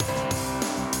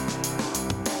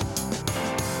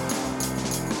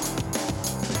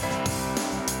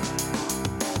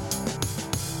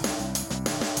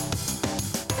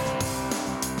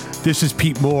This is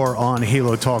Pete Moore on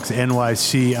Halo Talks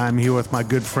NYC. I'm here with my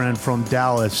good friend from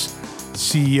Dallas,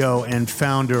 CEO and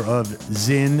founder of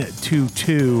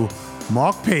Zyn22,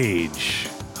 Mark Page.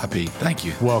 Hi, Pete. Thank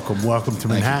you. Welcome to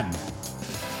Manhattan.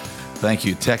 Thank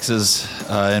you. Texas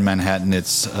in Manhattan,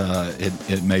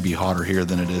 it may be hotter here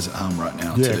than it is at home right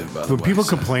now, too, by the way. People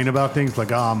complain about things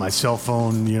like, my cell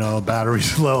phone,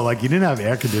 battery's low. Like, you didn't have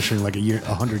air conditioning like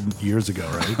 100 years ago,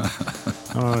 right?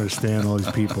 I don't understand all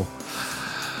these people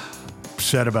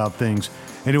upset about things.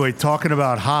 Anyway, talking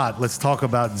about hot, let's talk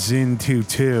about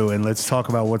Zyn22, and let's talk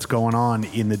about what's going on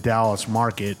in the Dallas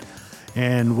market.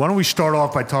 And why don't we start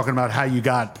off by talking about how you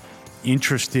got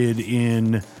interested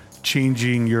in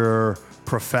changing your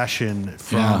profession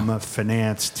from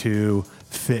finance to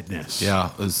fitness? Yeah,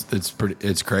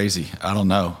 it's crazy. I don't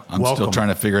know. I'm Welcome. still trying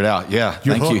to figure it out. Yeah,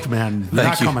 You're thank hooked, you, man. You're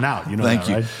not coming out. You know thank that,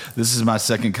 you. right? This is my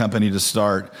second company to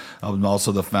start. I'm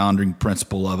also the founding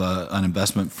principal of an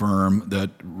investment firm that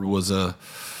was a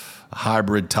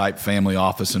hybrid type family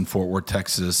office in Fort Worth,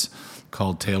 Texas,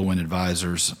 called Tailwind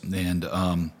Advisors, and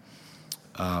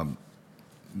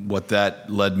what that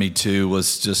led me to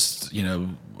was just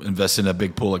invest in a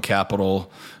big pool of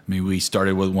capital. I mean, we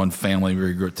started with one family,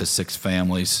 we grew it to 6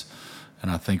 families,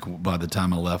 and I think by the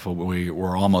time I left, we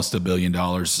were almost $1 billion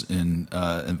in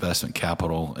investment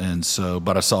capital. And so,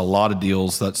 but I saw a lot of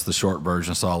deals. That's the short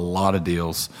version. I saw a lot of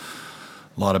deals,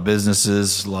 a lot of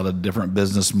businesses, a lot of different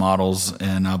business models,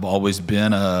 and I've always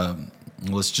been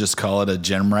let's just call it a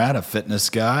gym rat, a fitness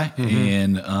guy,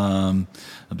 and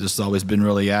I've just always been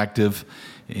really active.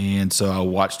 And so I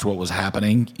watched what was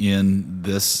happening in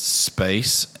this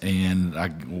space, and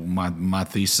my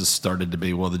thesis started to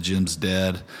be, well, the gym's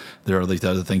dead. There are these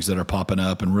other things that are popping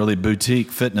up, and really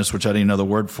boutique fitness, which I didn't know the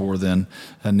word for then,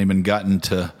 hadn't even gotten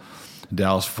to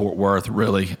Dallas, Fort Worth,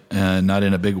 really, and not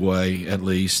in a big way, at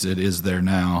least. It is there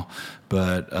now,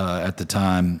 but at the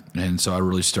time, and so I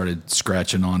really started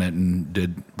scratching on it, and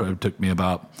it took me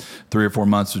about 3 or 4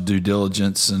 months of due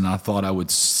diligence, and I thought I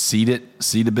would seed a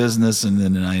business, and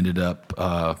then I ended up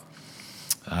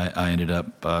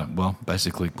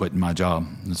basically quitting my job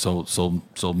and sold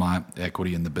my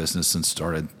equity in the business and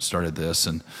started this,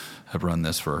 and have run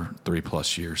this for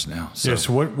 3+ years now. So,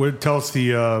 So what tell us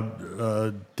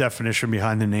the definition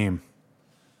behind the name?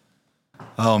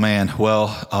 Oh man, well,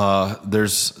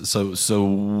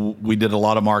 so we did a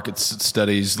lot of market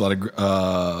studies, a lot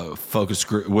of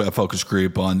focus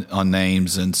group on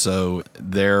names, and so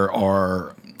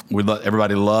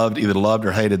everybody either loved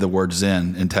or hated the word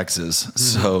Zen in Texas. Mm-hmm.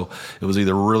 So it was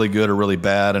either really good or really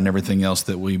bad, and everything else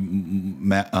that we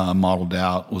modeled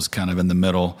out was kind of in the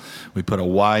middle. We put a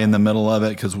Y in the middle of it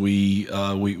because we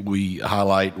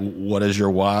highlight what is your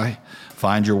why.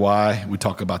 Find your why. We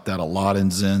talk about that a lot in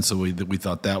Zen, so we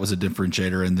thought that was a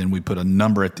differentiator, and then we put a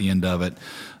number at the end of it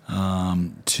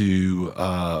to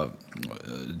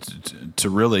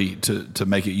really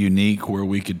make it unique, where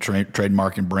we could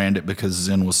trademark and brand it, because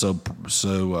Zen was so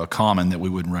common that we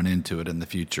wouldn't run into it in the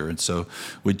future. And so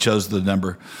we chose the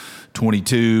number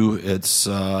 22. It's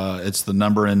the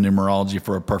number in numerology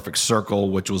for a perfect circle,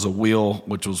 which was a wheel,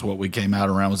 which was what we came out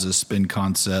around, was a spin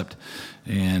concept.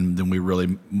 And then we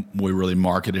really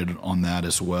marketed on that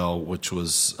as well, which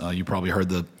was you probably heard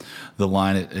the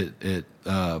line.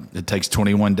 It takes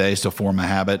 21 days to form a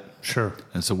habit. Sure.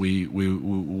 And so we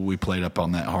played up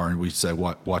on that hard, and we said,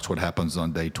 watch what happens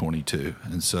on day 22.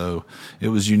 And so it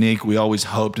was unique. We always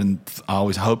hoped, and I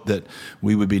always hoped that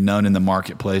we would be known in the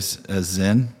marketplace as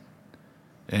Zen.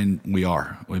 And we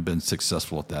are. We've been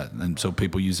successful at that. And so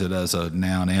people use it as a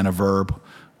noun and a verb,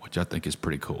 which I think is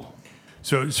pretty cool.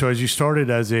 So as you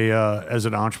started as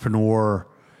an entrepreneur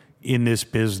in this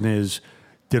business,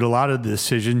 did a lot of the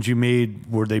decisions you made,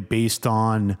 were they based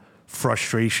on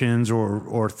frustrations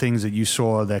or things that you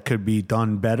saw that could be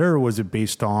done better? Or was it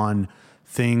based on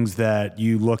things that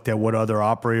you looked at what other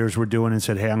operators were doing and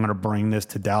said, hey, I'm going to bring this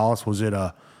to Dallas? Was it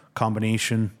a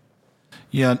combination?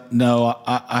 Yeah, no,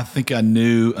 I think I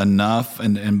knew enough.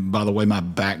 And by the way, my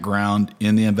background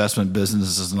in the investment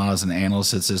business is not as an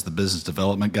analyst, it's as the business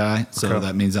development guy. So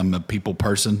that means I'm a people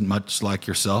person, much like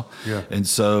yourself. Yeah. And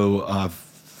so I've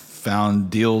found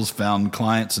deals, found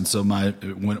clients. And so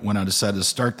when I decided to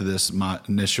start this, my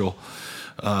initial,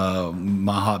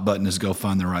 my hot button is go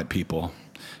find the right people.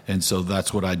 And so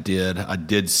that's what I did. I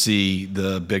did see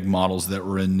the big models that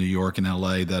were in New York and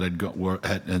LA that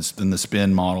had in the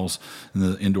spin models in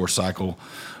the indoor cycle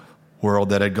world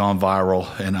that had gone viral,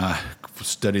 and I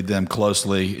studied them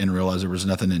closely and realized there was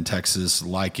nothing in Texas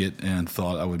like it, and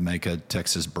thought I would make a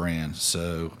Texas brand.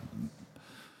 So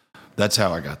that's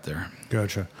how I got there.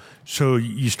 Gotcha. So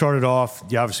you started off,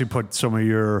 you obviously put some of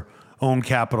your own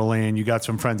capital land. You got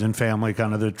some friends and family,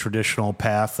 kind of the traditional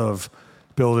path of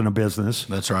building a business.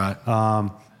 That's right.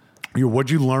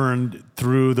 What you learned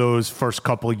through those first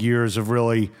couple of years of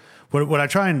really, what I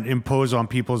try and impose on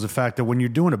people is the fact that when you're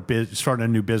doing starting a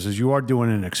new business, you are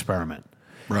doing an experiment.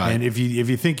 Right. And if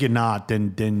you think you're not,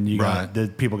 then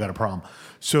people got a problem.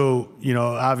 So,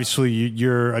 obviously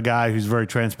you're a guy who's very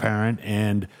transparent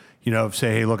and,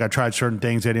 say, hey, look, I tried certain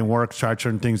things, they didn't work, tried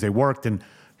certain things, they worked. And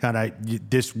kind of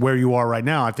this, where you are right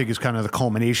now, I think is kind of the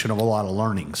culmination of a lot of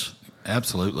learnings.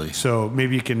 Absolutely. So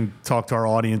maybe you can talk to our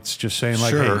audience just saying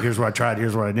like, Sure. hey, here's what I tried,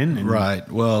 here's what I didn't. Right.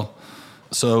 Well,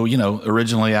 so,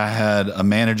 originally I had a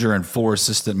manager and 4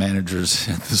 assistant managers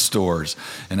at the stores,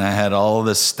 and I had all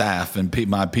this staff, and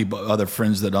other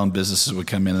friends that own businesses would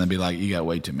come in and they'd be like, you got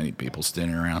way too many people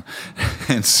standing around.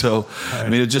 And so, I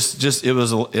mean, it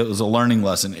was a learning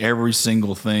lesson. Every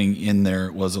single thing in there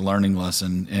was a learning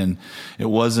lesson. And it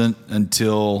wasn't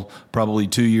until probably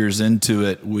 2 years into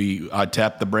it, I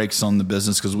tapped the brakes on the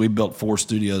business because we built 4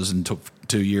 studios in 2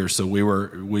 years. So we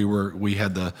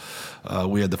had the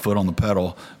foot on the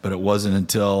pedal, but it wasn't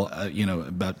until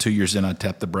about 2 years in I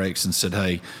tapped the brakes and said,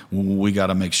 hey, we got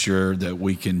to make sure that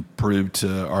we can prove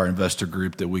to our investor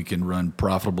group that we can run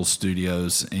profitable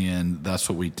studios, and that's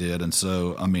what we did. And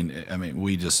so I mean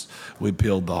we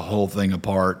peeled the whole thing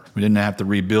apart. We didn't have to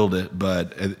rebuild it,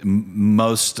 but I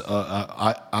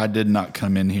did not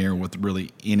come in here with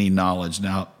really any knowledge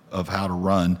now of how to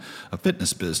run a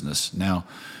fitness business. Now,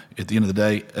 at the end of the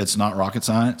day, it's not rocket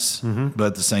science, but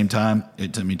at the same time,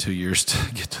 it took me 2 years to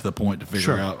get to the point to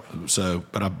figure out. So,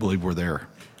 but I believe we're there.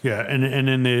 Yeah, and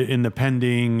in the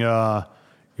pending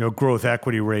growth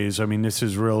equity raise, I mean, this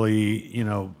is really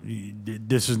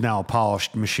this is now a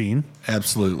polished machine.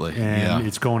 Absolutely, and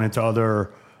it's going into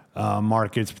other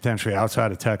markets potentially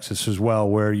outside of Texas as well,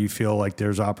 where you feel like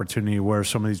there's opportunity where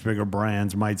some of these bigger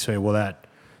brands might say, well, that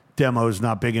demo is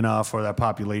not big enough, or that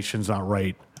population's not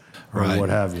right. Or what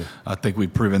have you. I think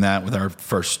we've proven that with our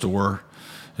first store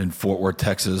in Fort Worth,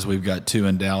 Texas. We've got 2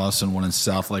 in Dallas and 1 in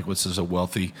Southlake, which is a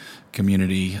wealthy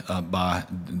community by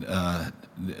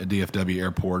DFW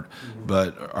Airport.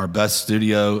 But our best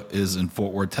studio is in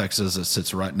Fort Worth, Texas. It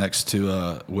sits right next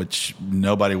to which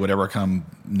nobody would ever come,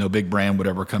 no big brand would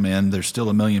ever come in. There's still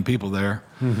 1 million people there.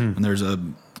 And there's a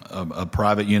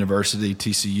private university,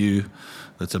 TCU,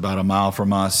 that's about a mile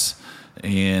from us.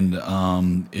 And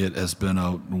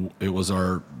it was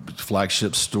our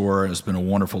flagship store. It's been a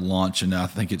wonderful launch, and I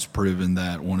think it's proven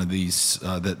that one of these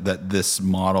that this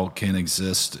model can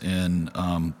exist in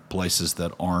places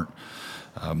that aren't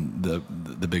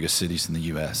the biggest cities in the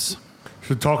U.S.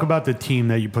 So talk about the team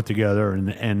that you put together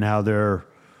and how they're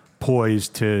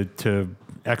poised to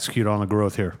execute on the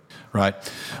growth here. Right.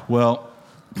 Well,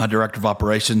 my director of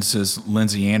operations is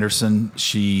Lindsay Anderson.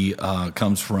 She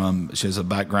has a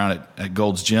background at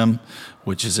Gold's Gym,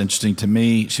 which is interesting to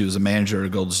me. She was a manager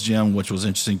at Gold's Gym, which was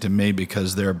interesting to me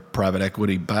because they're private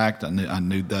equity backed. I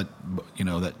knew that,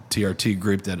 that TRT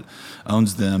group that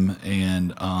owns them.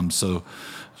 And so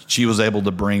she was able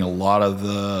to bring a lot of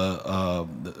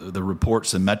the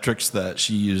reports and metrics that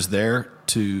she used there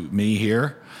to me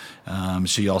here.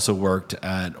 She also worked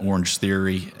at Orange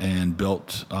Theory and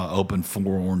opened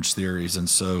 4 Orange Theories. And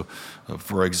so,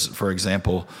 for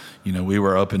example, we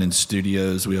were opening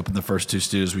studios. We opened the first 2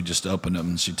 studios. We just opened them.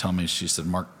 And she told me, she said,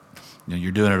 Mark,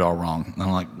 you're doing it all wrong. And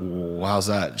I'm like, well, how's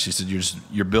that? She said,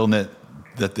 you're building it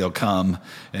that they'll come,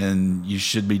 and you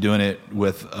should be doing it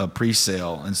with a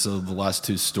pre-sale. And so the last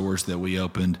 2 stores that we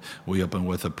opened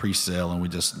with a pre-sale, and we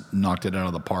just knocked it out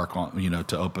of the park on,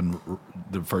 to open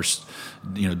the first,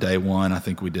 day one. I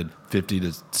think we did $50,000 to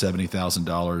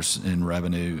 $70,000 in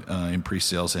revenue in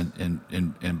pre-sales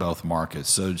in both markets.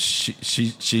 So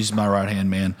she's my right-hand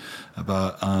man.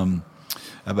 I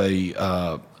have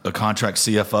a contract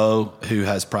CFO who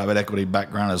has private equity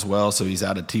background as well. So he's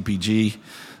out of TPG.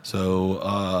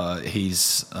 So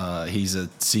he's a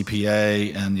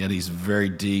CPA, and yet he's very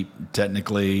deep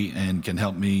technically and can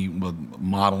help me with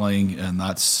modeling, and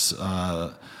that's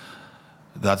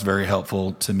very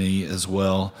helpful to me as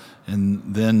well.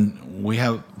 And then we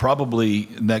have probably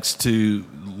next to,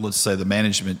 let's say, the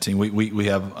management team, we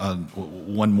have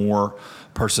one more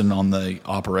person on the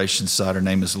operations side. Her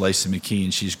name is Lacey McKee,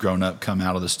 and she's grown up, come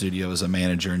out of the studio as a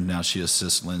manager, and now she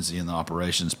assists Lindsay in the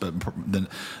operations. But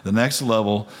the next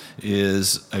level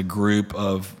is a group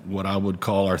of what I would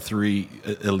call our 3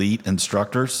 elite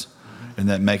instructors, and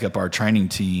that make up our training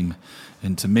team.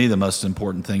 And to me, the most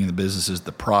important thing in the business is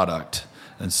the product.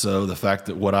 And so the fact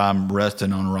that what I'm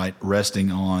resting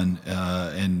on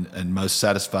and most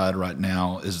satisfied right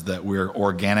now is that we're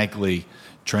organically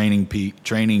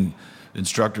training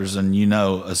instructors, and you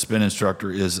know, a spin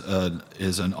instructor is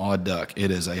an odd duck.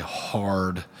 It is a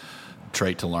hard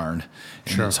trait to learn,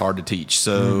 and it's hard to teach.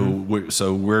 So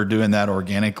we're doing that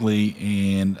organically,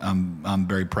 and I'm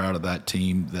very proud of that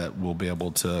team that will be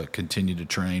able to continue to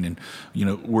train. And you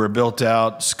know, we're built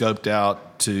out, scoped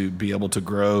out to be able to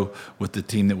grow with the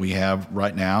team that we have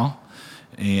right now,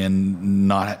 and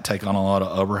not take on a lot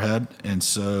of overhead. And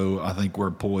so I think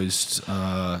we're poised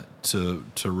to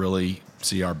really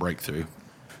see our breakthrough.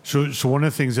 So one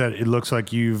of the things that it looks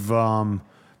like you've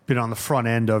been on the front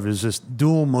end of is this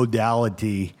dual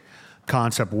modality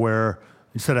concept, where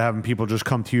instead of having people just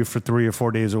come to you for 3 or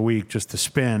 4 days a week just to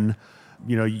spin,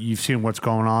 you know, you've seen what's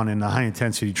going on in the high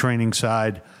intensity training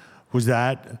side. Was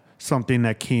that something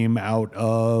that came out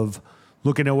of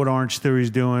looking at what Orange Theory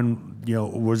is doing? You know,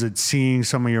 was it seeing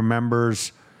some of your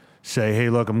members say, hey,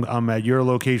 look, I'm at your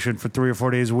location for 3 or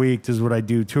 4 days a week. This is what I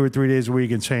do 2 or 3 days a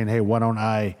week, and saying, hey, why don't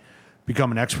I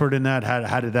become an expert in that?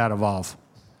 How did that evolve?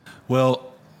 Well,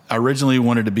 I originally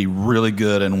wanted to be really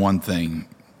good in one thing,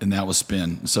 and that was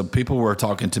spin. So people were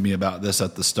talking to me about this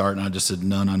at the start, and I just said,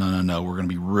 no. We're going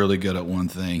to be really good at one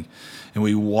thing. And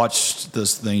we watched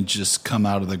this thing just come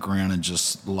out of the ground and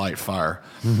just light fire.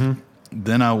 Mm-hmm.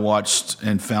 Then I watched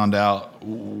and found out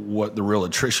what the real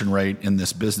attrition rate in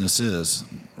this business is,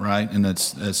 right? And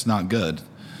it's not good.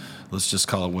 Let's just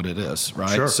call it what it is,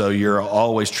 right? Sure. So you're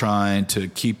always trying to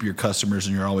keep your customers,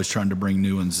 and you're always trying to bring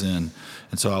new ones in.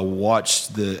 And so I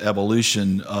watched the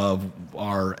evolution of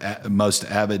our most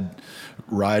avid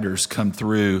riders come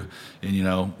through, and you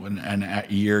know, and a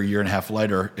year and a half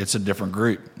later, it's a different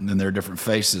group, and then they're different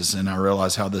faces, and I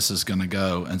realized how this is going to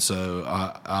go. And so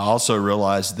I also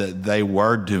realized that they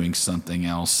were doing something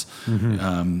else.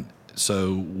 Mm-hmm.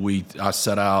 So I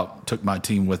set out, took my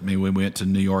team with me. We went to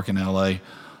New York and LA.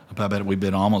 I bet we've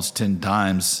been almost 10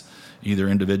 times, either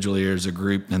individually or as a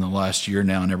group, in the last year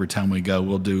now. And every time we go,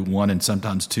 we'll do 1 and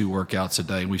sometimes 2 workouts a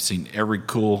day. We've seen every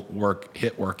cool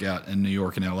HIIT workout in New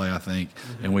York and LA, I think.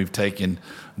 Mm-hmm. And we've taken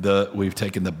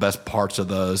the best parts of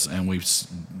those, and we've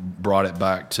brought it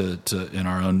back to in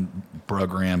our own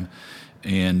program.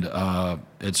 And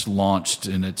it's launched,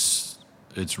 and it's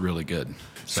really good.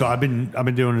 So I've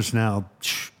been doing this now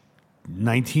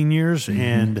 19 years, mm-hmm.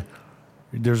 and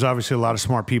there's obviously a lot of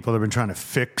smart people that have been trying to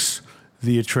fix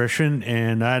the attrition.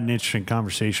 And I had an interesting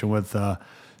conversation with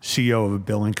CEO of a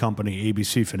billing company,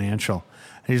 ABC Financial.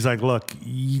 And he's like, look,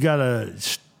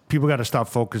 people got to stop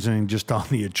focusing just on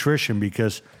the attrition,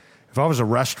 because if I was a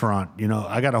restaurant, you know,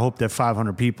 I got to hope that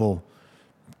 500 people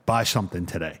buy something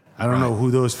today. I don't know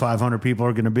who those 500 people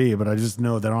are going to be, but I just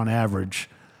know that on average,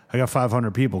 I got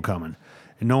 500 people coming.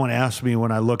 And no one asks me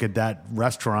when I look at that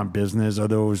restaurant business, are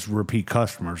those repeat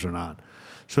customers or not?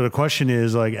 So the question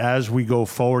is, like, as we go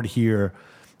forward here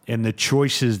and the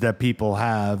choices that people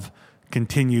have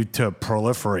continue to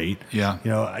proliferate, you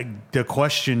know, the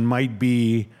question might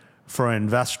be for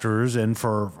investors and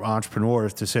for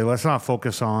entrepreneurs to say, let's not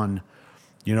focus on,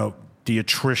 you know, the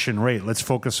attrition rate. Let's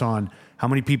focus on how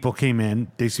many people came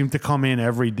in. They seem to come in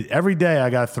every day. I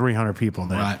got 300 people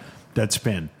that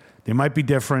spin. They might be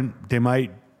different. They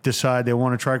might decide they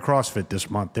want to try CrossFit this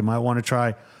month. They might want to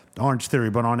try Orange Theory,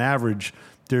 but on average,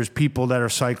 there's people that are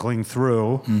cycling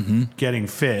through, mm-hmm. getting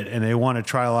fit, and they want to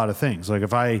try a lot of things. Like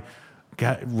if I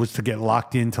was to get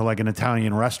locked into like an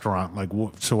Italian restaurant, like,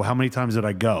 so how many times did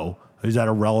I go? Is that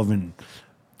a relevant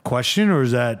question, or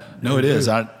is that? No, it is.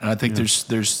 I think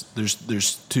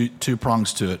there's two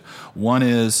prongs to it. One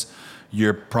is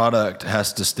your product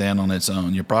has to stand on its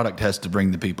own. Your product has to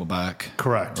bring the people back.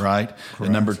 Correct. Right.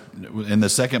 Correct. And the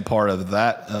second part of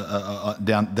that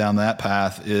down that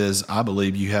path is, I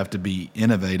believe you have to be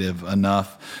innovative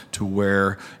enough to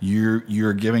where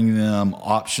you're giving them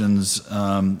options,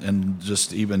 and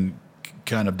just even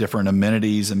kind of different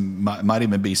amenities, and might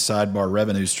even be sidebar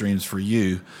revenue streams for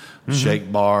you, mm-hmm.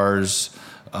 shake bars.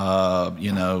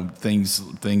 You know,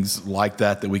 things like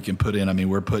that we can put in. I mean,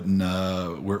 we're putting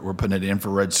an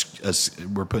infrared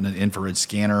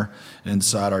scanner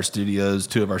inside our studios,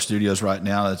 2 of our studios right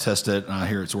now to test it, and I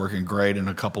hear it's working great, and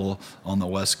a couple on the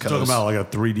West Coast. Talking about like a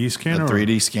 3D scanner? A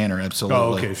 3D scanner, absolutely.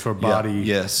 Oh, okay, for body.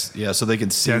 Yeah, yes, so they can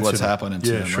see what's happening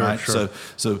to them, sure, right? Sure.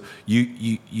 So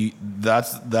you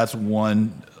that's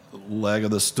one leg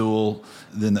of the stool.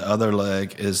 Then the other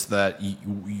leg is that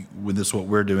with this, what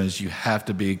we're doing is you have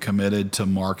to be committed to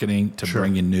marketing to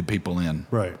bringing new people in.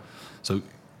 Right. So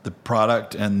the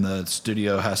product and the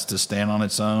studio has to stand on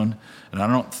its own, and I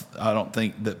don't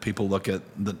think that people look at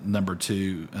the number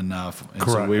 2 enough. And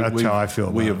correct. So That's how I feel.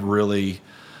 We have really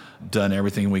done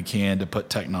everything we can to put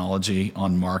technology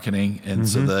on marketing, and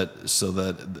so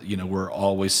that we're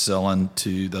always selling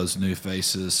to those new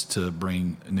faces to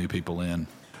bring new people in.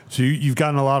 So you've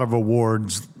gotten a lot of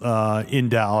awards in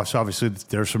Dallas. Obviously,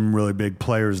 there's some really big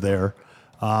players there.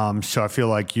 So I feel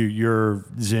like your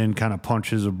Zyn kind of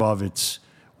punches above its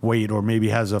weight, or maybe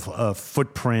has a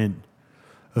footprint,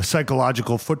 a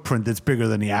psychological footprint that's bigger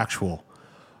than the actual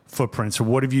footprint. So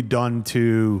what have you done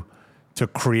to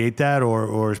create that,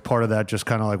 or is part of that just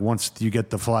kind of like once you get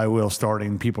the flywheel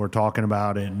starting, people are talking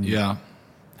about it? And yeah.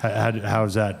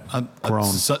 How's that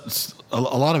grown? A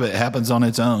lot of it happens on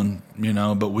its own,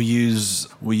 but we use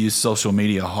social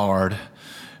media hard.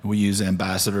 We use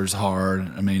ambassadors hard.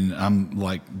 I mean, I'm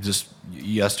like, just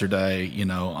yesterday,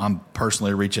 I'm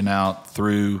personally reaching out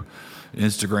through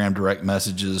Instagram direct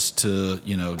messages to,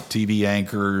 TV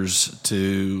anchors,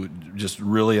 to just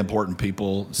really important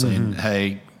people saying,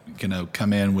 hey,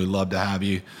 come in, we'd love to have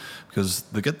you. Because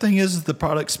the good thing is the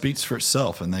product speaks for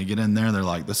itself, and they get in there and they're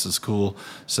like, this is cool.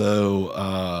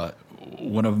 So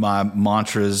one of my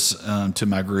mantras to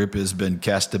my group has been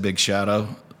cast a big shadow.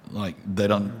 Like they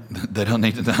don't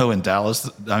need to know in Dallas.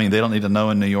 I mean, they don't need to know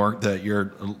in New York that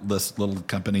you're this little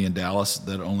company in Dallas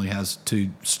that only has 2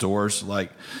 stores.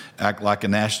 Like, act like a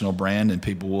national brand, and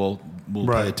people will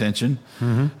pay attention.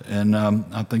 And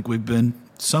I think we've been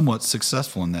somewhat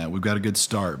successful in that. We've got a good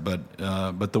start, but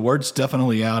the word's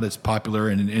definitely out. It's popular,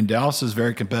 and Dallas is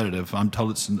very competitive. I'm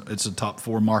told it's a top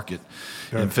 4 market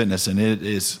in fitness, and it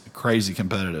is crazy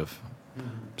competitive.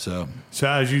 So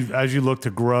as you look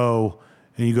to grow,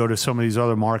 and you go to some of these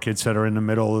other markets that are in the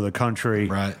middle of the country,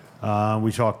 right?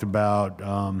 We talked about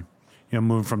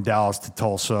moving from Dallas to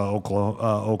Tulsa,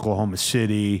 Oklahoma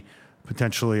City,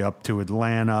 potentially up to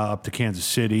Atlanta, up to Kansas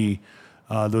City.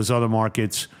 Those other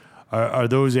markets, are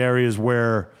those areas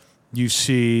where you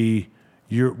see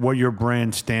what your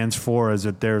brand stands for? Is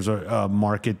that there's a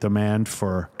market demand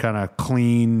for kind of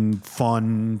clean,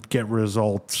 fun, get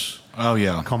results? Oh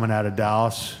yeah, coming out of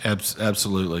Dallas.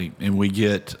 Absolutely, and we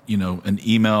get an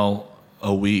email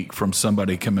a week from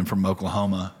somebody coming from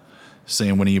Oklahoma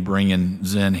saying, "When are you bringing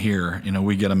Zyn here?"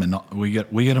 We get them we get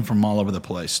them from all over the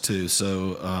place too.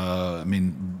 So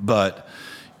but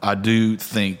I do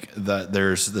think that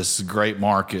there's this great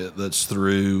market that's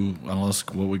through, I don't know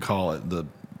what we call it, the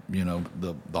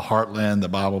heartland, the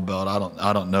Bible Belt.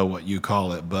 I don't know what you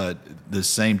call it, but the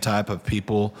same type of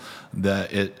people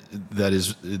that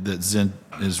Zyn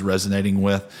is resonating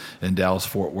with in Dallas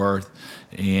Fort Worth,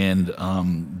 and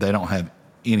they don't have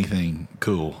anything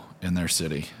cool in their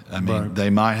city. I mean,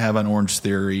 They might have an Orange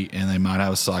Theory, and they might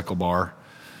have a cycle bar,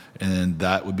 and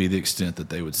that would be the extent that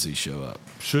they would see show up.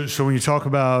 So when you talk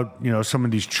about some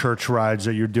of these church rides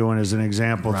that you're doing as an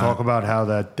example, talk about how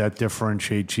that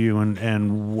differentiates you,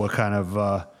 and what kind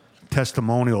of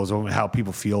testimonials on how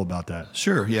people feel about that.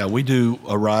 Sure, yeah, we do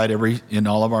a ride in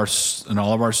all of our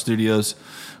studios.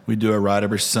 We do a ride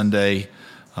every Sunday,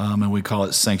 and we call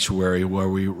it Sanctuary, where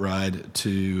we ride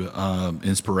to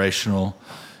inspirational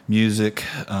music.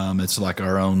 It's like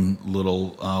our own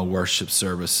little worship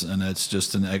service, and it's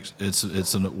just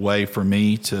it's a way for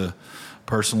me to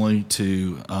personally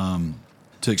to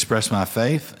express my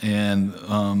faith, and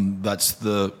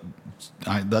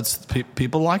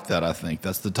people like that. I think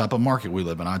that's the type of market we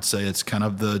live in. I'd say it's kind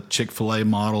of the Chick-fil-A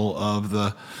model of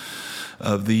the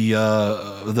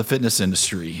fitness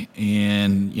industry,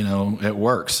 and it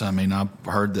works. I mean, I've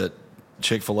heard that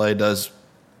Chick-fil-A does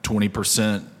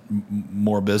 20%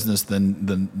 more business than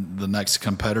the next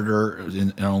competitor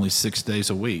in only 6 days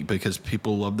a week, because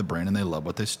people love the brand and they love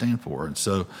what they stand for. And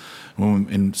so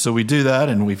we do that,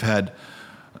 and we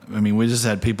just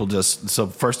had people so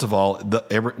first of all,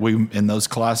 we in those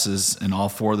classes in all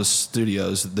 4 of the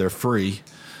studios, they're free.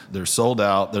 They're sold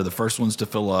out. They're the first ones to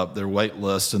fill up. They're wait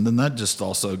list, and then that just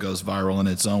also goes viral in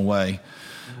its own way.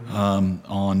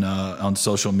 On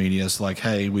social media. It's like,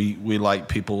 hey, we like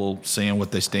people saying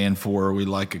what they stand for. We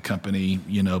like a company,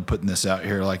 putting this out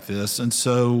here like this. And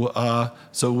so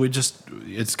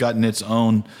it's gotten its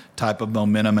own type of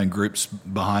momentum and groups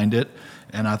behind it.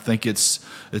 And I think it's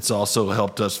also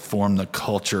helped us form the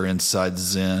culture inside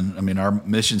Zyn. I mean, our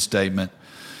mission statement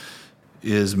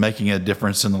is making a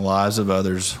difference in the lives of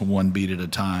others, one beat at a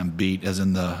time. Beat as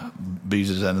in the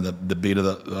beat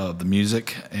of the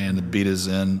music, and the beat is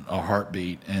in a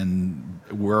heartbeat. And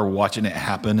we're watching it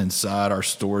happen inside our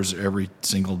stores every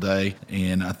single day.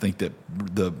 And I think that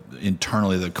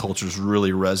internally the culture is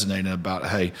really resonating about,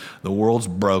 hey, the world's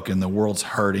broken, the world's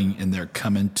hurting, and they're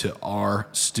coming to our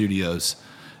studios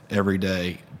every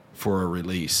day for a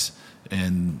release.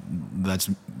 And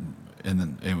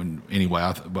anyway,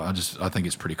 I think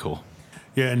it's pretty cool.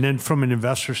 Yeah, and then from an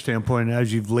investor standpoint,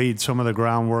 as you've laid some of the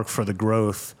groundwork for the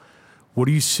growth, what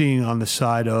are you seeing on the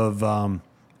side of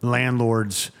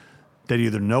landlords that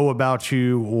either know about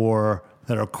you or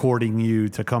that are courting you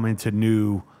to come into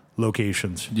new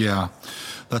locations? Yeah,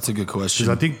 that's a good question.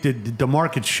 Because I think the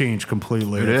market's changed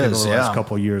completely. It over is, the last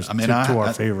couple of years to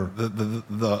our favor.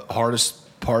 The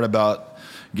hardest part about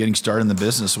getting started in the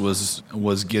business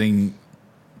was getting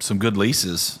some good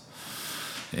leases.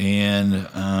 And,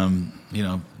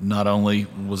 not only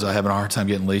was I having a hard time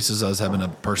getting leases, I was having to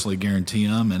personally guarantee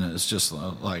them. And it's just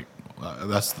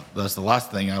that's the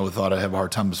last thing I would thought I'd have a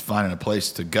hard time was finding a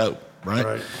place to go.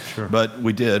 Right. Sure. But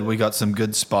we did. We got some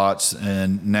good spots,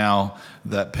 and now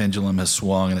that pendulum has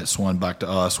swung, and it swung back to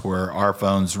us where our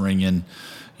phone's ringing.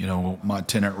 My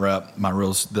tenant rep, my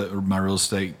real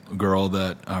estate girl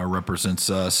that represents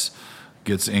us,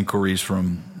 gets inquiries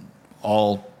from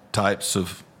all types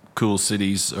of cool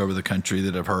cities over the country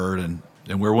that have heard, and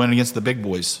we're winning against the big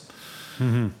boys.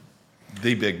 Mm-hmm.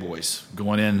 The big boys,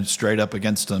 going in straight up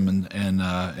against them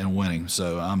and winning.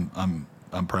 So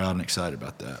I'm proud and excited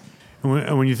about that.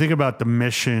 And when you think about the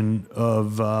mission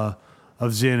of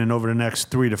Zyn, and over the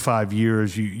next 3 to 5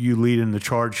 years, you lead in the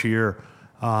charge here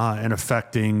and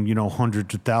affecting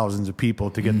hundreds of thousands of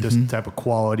people to get this type of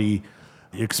quality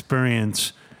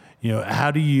experience.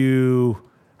 How do you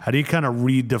kind of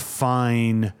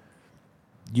redefine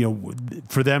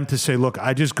for them to say, look,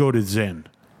 I just go to Zyn.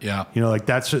 Yeah.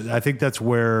 I think that's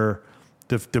where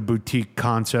the boutique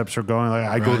concepts are going. Like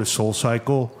I go to Soul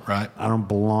Cycle. Right. I don't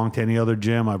belong to any other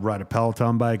gym. I ride a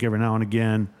Peloton bike every now and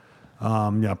again.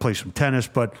 I play some tennis,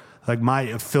 but like my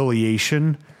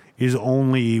affiliation is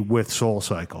only with Soul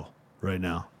Cycle right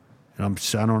now. And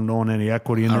I don't own any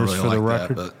equity in this for the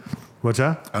record. What's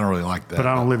that? I don't really like that. But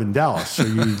I don't live in Dallas, so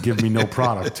you give me no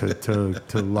product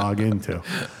to log into.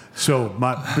 So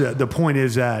the point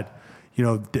is that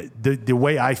the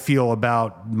way I feel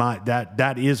about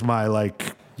that is my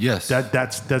like. Yes.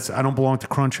 That's I don't belong to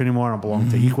Crunch anymore. I don't belong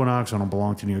to Equinox. I don't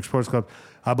belong to New York Sports Club.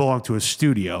 I belong to a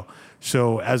studio.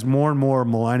 So as more and more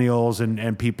millennials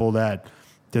and people that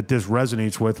this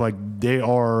resonates with, like they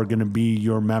are going to be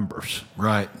your members.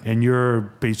 Right. And you're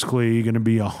basically going to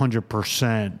be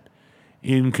 100%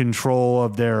 in control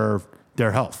of their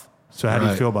health. So how do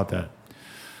you feel about that?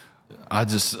 I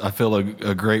feel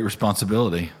a great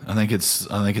responsibility. I think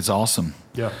it's awesome.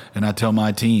 Yeah. And I tell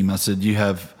my team, I said,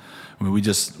 we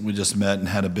just met and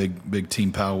had a big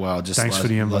team powwow. Thanks for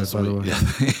the invite, by the way. Yeah,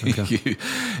 thank you.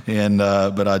 And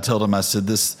but I told them, I said,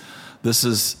 this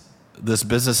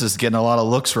business is getting a lot of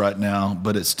looks right now,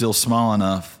 but it's still small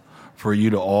enough for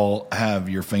you to all have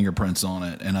your fingerprints on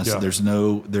it. And I said, there's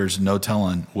no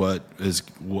telling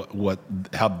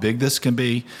how big this can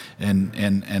be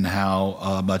and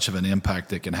how much of an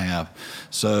impact it can have.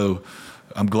 So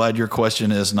I'm glad your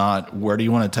question is not where do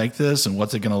you want to take this and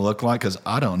what's it going to look like? Because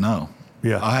I don't know.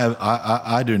 Yeah,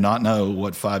 I do not know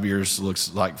what 5 years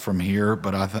looks like from here,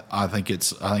 but I think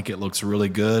it looks really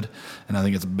good, and I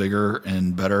think it's bigger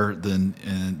and better than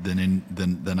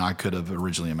I could have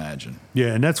originally imagined.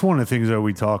 Yeah, and that's one of the things that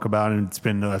we talk about, and it's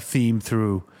been a theme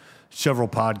through several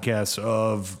podcasts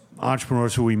of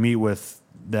entrepreneurs who we meet with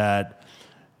that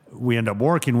we end up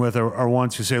working with are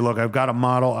ones who say, "Look, I've got a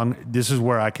model. This is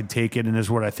where I could take it, and this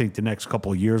is what I think the next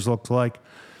couple of years looks like."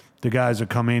 The guys that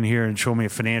come in here and show me a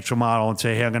financial model and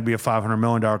say, hey, I'm going to be a $500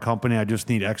 million company. I just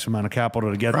need X amount of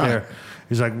capital to get there.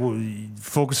 He's like, well,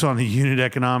 focus on the unit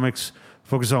economics,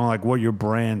 focus on like what your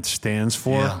brand stands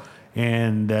for,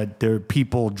 and that their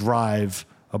people drive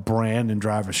a brand and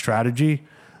drive a strategy.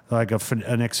 Like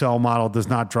an Excel model does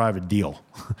not drive a deal.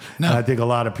 No. And I think a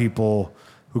lot of people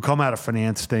who come out of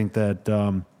finance think that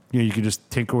you can just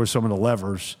tinker with some of the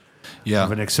levers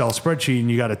of an Excel spreadsheet,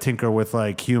 and you got to tinker with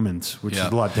like humans, which is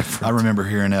a lot different. I remember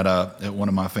hearing at one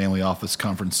of my family office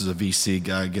conferences a VC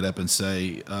guy get up and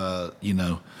say,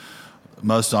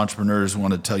 most entrepreneurs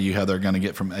want to tell you how they're going to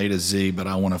get from A to Z, but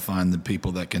I want to find the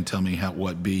people that can tell me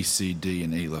what B, C, D,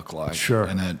 and E look like. Sure.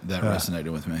 And that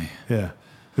resonated with me. Yeah.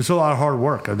 It's a lot of hard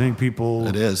work. I think people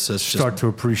start to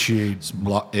appreciate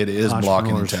it is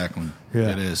blocking and tackling.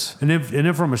 Yeah. It is. And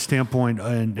then from a standpoint,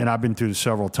 and I've been through this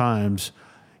several times,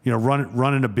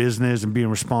 running a business and being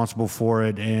responsible for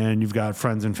it, and you've got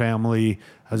friends and family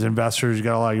as investors, you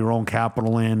got a lot of your own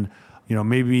capital in,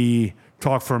 maybe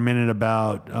talk for a minute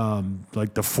about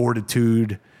like the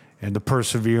fortitude and the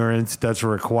perseverance that's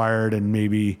required, and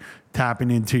maybe tapping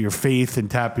into your faith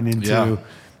and tapping into,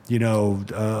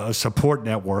 a support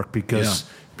network, because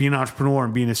being an entrepreneur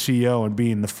and being a CEO and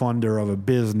being the funder of a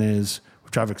business,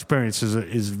 which I've experienced,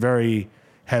 is very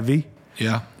heavy.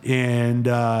 Yeah. And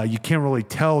you can't really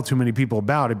tell too many people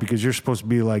about it because you're supposed to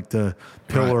be like the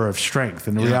pillar of strength.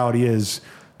 And the reality is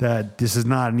that this is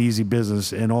not an easy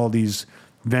business, and all these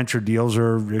venture deals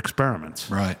are experiments.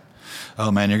 Right.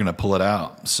 Oh man, you're going to pull it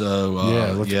out. So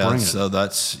let's bring it. So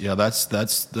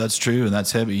that's true, and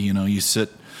that's heavy. You sit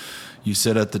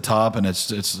at the top, and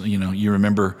it's you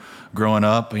remember growing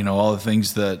up, all the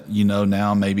things that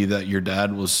now maybe that your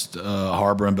dad was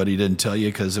harboring, but he didn't tell you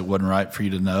because it wasn't right for you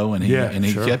to know, and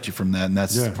he kept you from that, and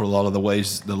that's for a lot of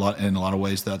ways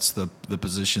that's the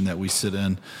position that we sit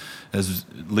in as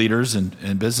leaders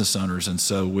and business owners. And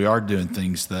so we are doing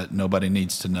things that nobody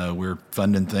needs to know. We're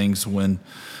funding things when,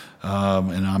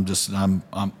 and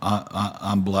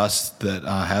I'm blessed that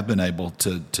I have been able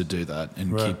to do that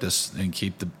and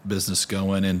keep the business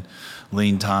going in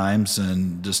lean times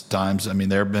and just times. I mean,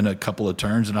 there have been a couple of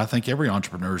turns, and I think every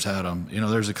entrepreneur's had them.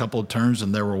 There's a couple of turns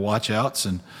and there were watch outs,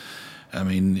 and I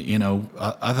mean,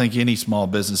 I think any small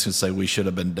business can say we should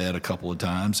have been dead a couple of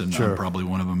times, and I'm probably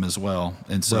one of them as well.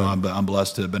 And so I'm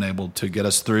blessed to have been able to get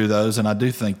us through those. And I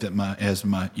do think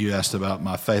that you asked about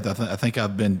my faith. I think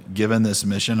I've been given this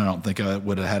mission. I don't think I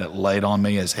would have had it laid on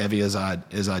me as heavy as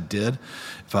I did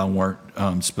if I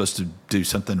weren't supposed to do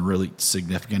something really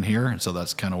significant here. And so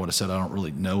that's kind of what I said. I don't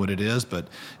really know what it is, but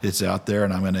it's out there,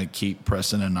 and I'm going to keep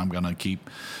pressing, and I'm going to keep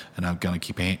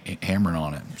hammering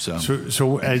on it.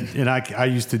 So I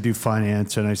used to do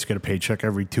finance, and I used to get a paycheck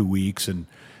every 2 weeks, and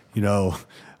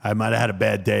I might have had a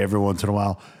bad day every once in a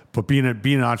while. But being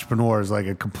an entrepreneur is like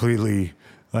a completely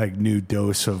new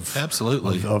dose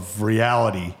of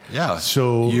reality. Yeah.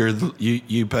 So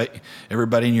you pay,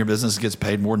 everybody in your business gets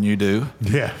paid more than you do.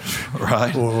 Yeah.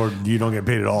 Right. Or you don't get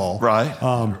paid at all. Right.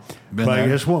 But I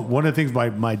guess one of the things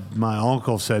my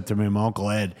uncle said to me, my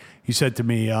Uncle Ed, he said to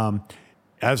me,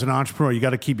 as an entrepreneur, you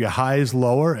got to keep your highs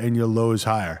lower and your lows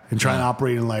higher, and try and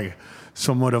operate in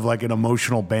somewhat of an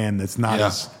emotional band that's not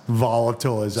as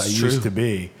volatile as I used to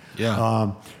be.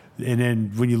 Yeah. And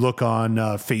then when you look on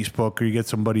Facebook, or you get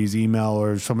somebody's email,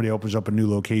 or somebody opens up a new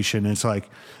location, and it's like,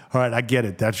 all right, I get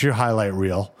it. That's your highlight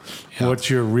reel. Yeah. What's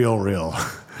your real?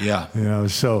 Yeah.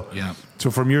 So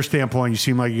from your standpoint, you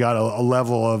seem like you got a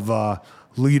level of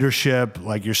leadership.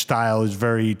 Like your style is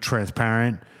very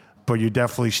transparent, but you're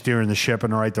definitely steering the ship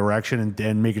in the right direction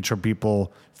and making sure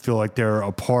people feel like they're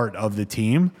a part of the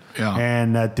team,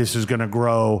 and that this is going to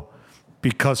grow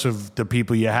because of the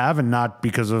people you have, and not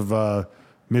because of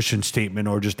mission statement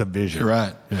or just a vision.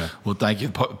 Right. Yeah. Well, thank you.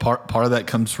 Part of that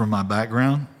comes from my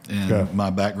background, and my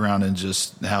background and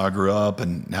just how I grew up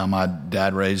and how my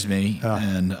dad raised me.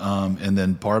 And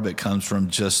then part of it comes from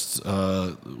just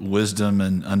wisdom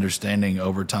and understanding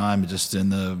over time, just in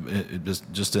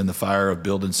the fire of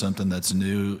building something that's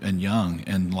new and young.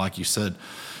 And like you said,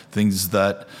 things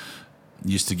that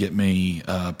used to get me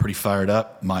pretty fired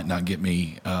up might not get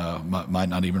me, might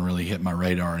not even really hit my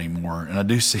radar anymore. And I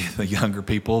do see the younger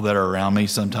people that are around me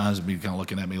sometimes be kind of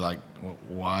looking at me like,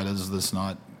 why is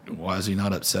he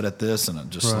not upset at this? And I'm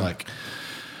just like,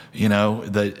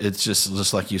 it's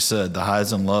just like you said, the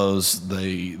highs and lows,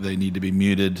 they need to be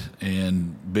muted,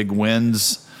 and big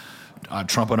wins, I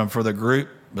trumpet them for the group,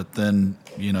 but then,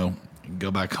 go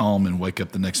back home and wake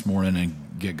up the next morning and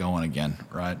get going again,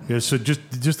 right? Yeah. So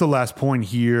just the last point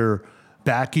here,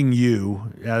 backing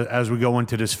you as we go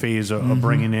into this phase of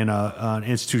bringing in an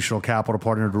institutional capital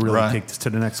partner to really take this to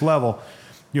the next level.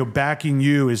 Backing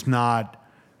you is not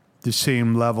the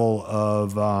same level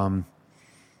of. I'm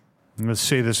going to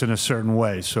say this in a certain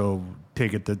way, so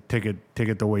take it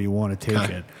the way you want to take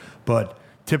it. But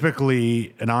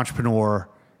typically, an entrepreneur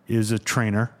is a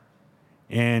trainer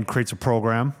and creates a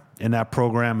program. In that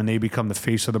program, and they become the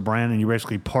face of the brand, and you're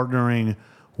basically partnering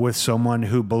with someone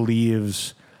who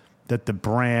believes that the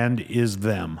brand is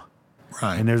them.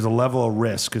 Right. And there's a level of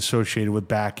risk associated with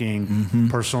backing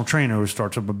personal trainer who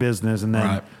starts up a business, and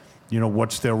then,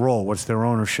 what's their role? What's their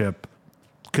ownership?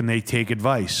 Can they take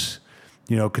advice?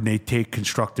 Can they take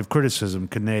constructive criticism?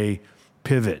 Can they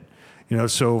pivot?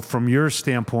 So from your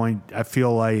standpoint, I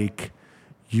feel like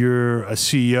you're a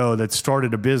CEO that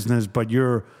started a business, but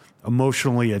you're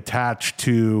emotionally attached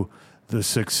to the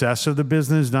success of the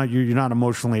business. You're not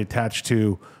emotionally attached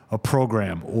to a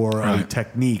program or a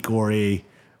technique or a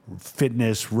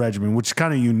fitness regimen, which is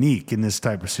kind of unique in this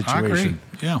type of situation.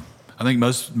 I agree. Yeah. I think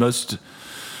most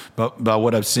by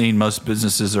what I've seen, most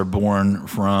businesses are born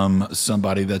from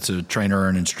somebody that's a trainer or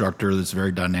an instructor that's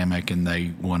very dynamic, and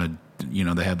they want to,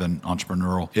 they have an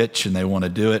entrepreneurial itch and they want to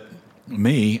do it.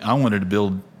 Me, I wanted to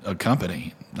build a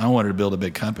company. I wanted to build a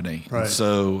big company. Right.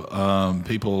 So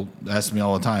people ask me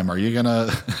all the time, "Are you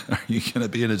gonna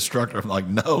be an instructor?" I'm like,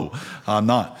 "No, I'm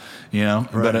not." You know,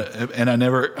 Right. but and I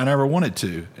never wanted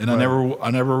to, and Right.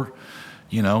 I never.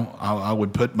 You know, I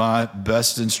would put my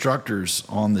best instructors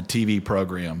on the TV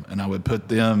program, and I would put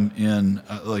them in.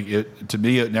 To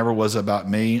me, it never was about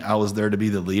me. I was there to be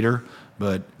the leader,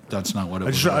 but that's not what it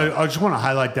was. I just want to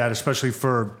highlight that, especially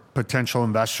for potential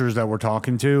investors that we're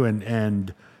talking to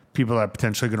and people that are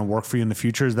potentially going to work for you in the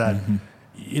future, is that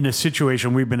in a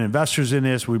situation, we've been investors in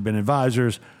this, we've been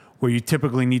advisors, where you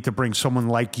typically need to bring someone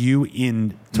like you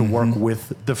in to work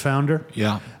with the founder.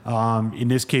 Yeah. In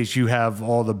this case, you have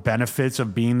all the benefits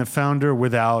of being the founder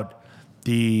without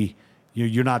the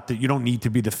you don't need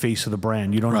to be the face of the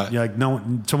brand. You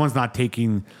don't someone's not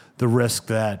taking the risk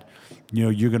that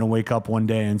you're going to wake up one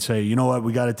day and say, you know what,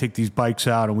 we got to take these bikes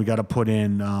out and we got to put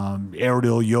in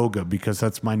aerial yoga because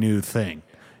that's my new thing.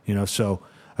 So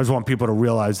I just want people to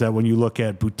realize that when you look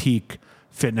at boutique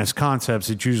fitness concepts,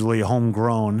 it's usually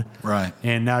homegrown. Right.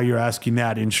 And now you're asking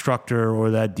that instructor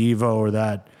or that diva or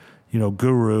that,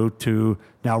 guru to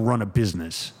now run a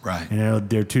business. Right.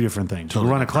 They're two different things. Totally.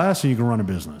 You can run a class and you can run a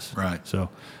business. Right. So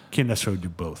can't necessarily do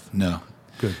both. No.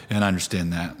 Good. And I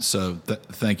understand that. So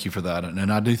thank you for that.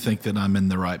 And I do think that I'm in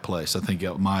the right place. I think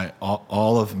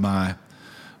all of my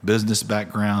business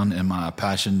background and my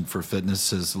passion for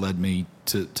fitness has led me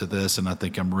to this, and I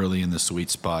think I'm really in the sweet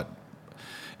spot.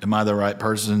 Am I the right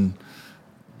person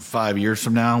 5 years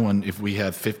from now if we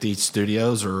have 50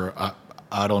 studios, or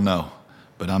I don't know,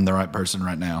 but I'm the right person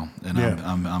right now, and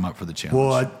I'm up for the challenge.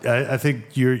 Well, I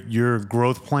think your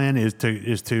growth plan is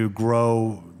to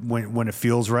grow when it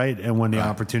feels right and when the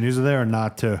opportunities are there, and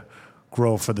not to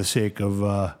grow for the sake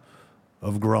of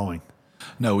growing.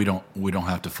 No, we don't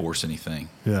have to force anything.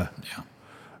 Yeah.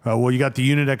 Well, you got the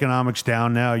unit economics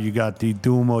down now. You got the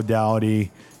dual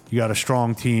modality. You got a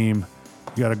strong team.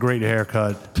 You got a great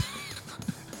haircut.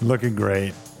 Looking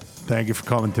great. Thank you for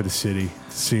coming to the city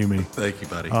to see me. Thank you,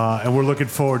 buddy. And we're looking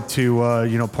forward to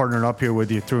partnering up here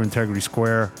with you through Integrity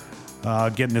Square,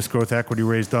 getting this growth equity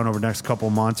raise done over the next couple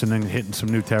of months, and then hitting some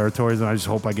new territories. And I just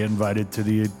hope I get invited to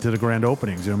the grand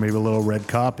openings. Maybe a little red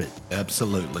carpet.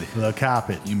 Absolutely. The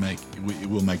carpet.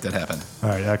 We'll make that happen. All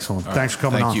right, excellent. Thanks for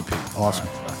coming on. Thank you, Pete. Awesome.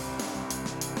 All right, bye.